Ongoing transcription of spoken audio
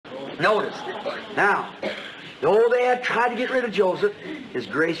Notice. Now, though they had tried to get rid of Joseph, his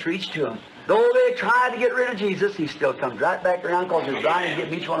grace reached to him. Though they tried to get rid of Jesus, he still comes right back around because he's trying to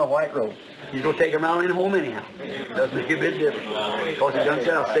give each one a white robe. He's going to take them around in home anyhow. Doesn't make a bit difference. Because he done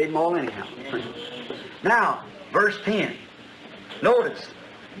said, I'll save them all anyhow. Now, verse 10. Notice.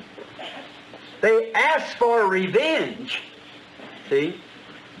 They asked for revenge. See?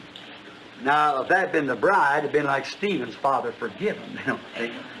 Now, if that had been the bride, it would have been like Stephen's father, forgive him.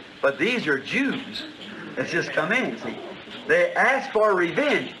 But these are Jews. It's just come in, see. They asked for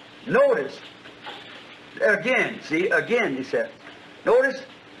revenge. Notice. Again, see, again, he said. Notice,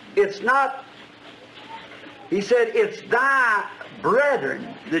 it's not, he said, it's thy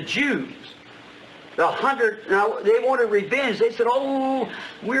brethren, the Jews. The 100, now they wanted revenge. They said, oh,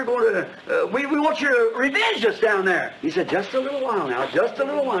 we're going to, we want you to revenge us down there. He said, just a little while now, just a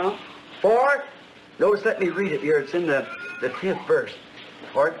little while. For, notice, let me read it here. It's in the 10th verse.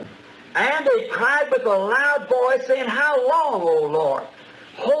 For, and they cried with a loud voice, saying, how long, O Lord?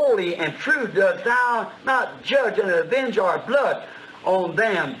 Holy and true dost thou not judge and avenge our blood on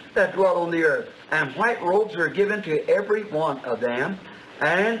them that dwell on the earth. And white robes were given to every one of them.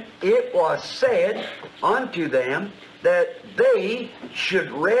 And it was said unto them that they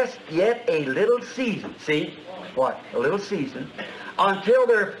should rest yet a little season. See? What? A little season. Until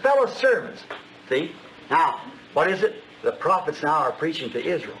their fellow servants. See? Now, what is it? The prophets now are preaching to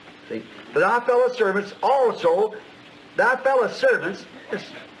Israel. See? For thy fellow servants also, thy fellow servants,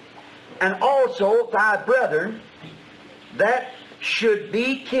 and also thy brethren that should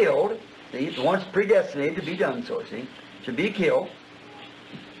be killed. See? The ones predestinated to be done so, see? Should be killed.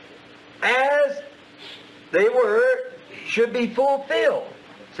 As they were, should be fulfilled.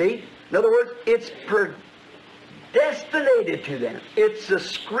 See? In other words, it's predestinated to them. It's the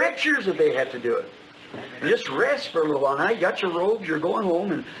Scriptures that they have to do it. And just rest for a little while. Now you got your robes, you're going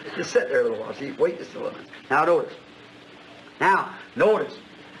home, and just sit there a little while. See? Wait just a little bit. Now notice.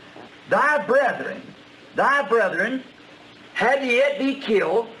 Thy brethren had yet be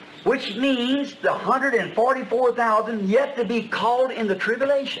killed, which means the 144,000 yet to be called in the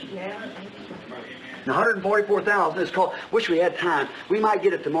tribulation. Yeah. The 144,000 is called, wish we had time. We might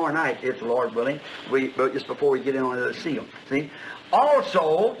get it tomorrow night, if the Lord willing, but just before we get in on the seal. See?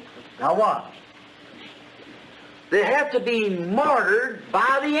 Also, now what? They have to be martyred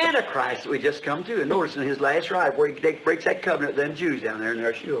by the Antichrist that we just come to. And notice in his last ride where he breaks that covenant with them Jews down there in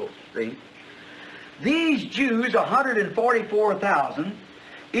their Sheol. See? These Jews, 144,000,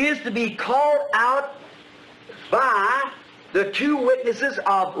 is to be called out by the two witnesses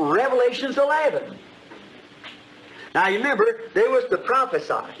of Revelations 11. Now you remember, there was the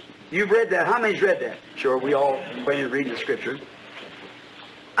prophesy. You've read that. How many's read that? Sure, we all acquainted reading the Scriptures.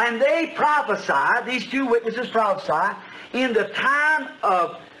 And they prophesied, these two witnesses prophesied, in the time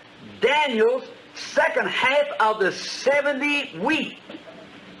of Daniel's second half of the 70 week.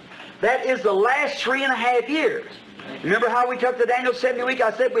 That is the last 3.5 years. Remember how we took the Daniel 70 week?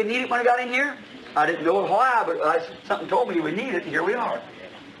 I said we need it when I got in here? I didn't know why, but something told me we need it, and here we are.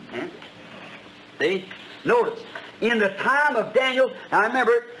 See? Notice, in the time of Daniel, now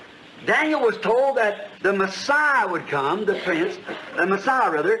remember, Daniel was told that the Messiah would come, the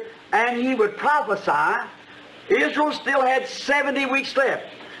Messiah rather, and he would prophesy. Israel still had 70 weeks left.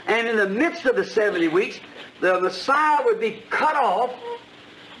 And in the midst of the 70 weeks, the Messiah would be cut off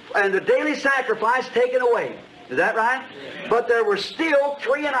and the daily sacrifice taken away. Is that right? Yeah. But there were still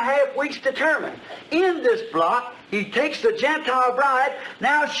 3.5 weeks determined. In this block, he takes the Gentile bride.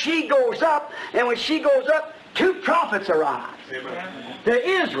 Now she goes up, and when she goes up, 2 prophets arise to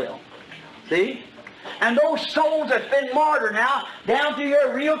Israel. See? And those souls that's been martyred now, down through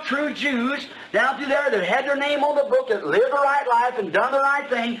your real true Jews, down through there that had their name on the book, that lived the right life and done the right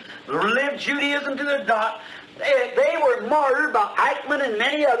thing, lived Judaism to the dot, they were martyred by Eichmann and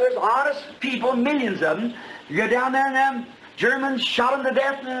many others, honest people, millions of them. You go down there and them Germans shot them to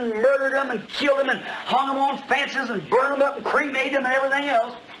death and murdered them and killed them and hung them on fences and burned them up and cremated them and everything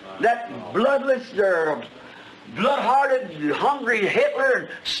else. That bloodless, blood-hearted, hungry Hitler and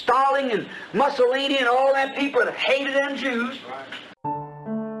Stalin and Mussolini and all them people that hated them Jews.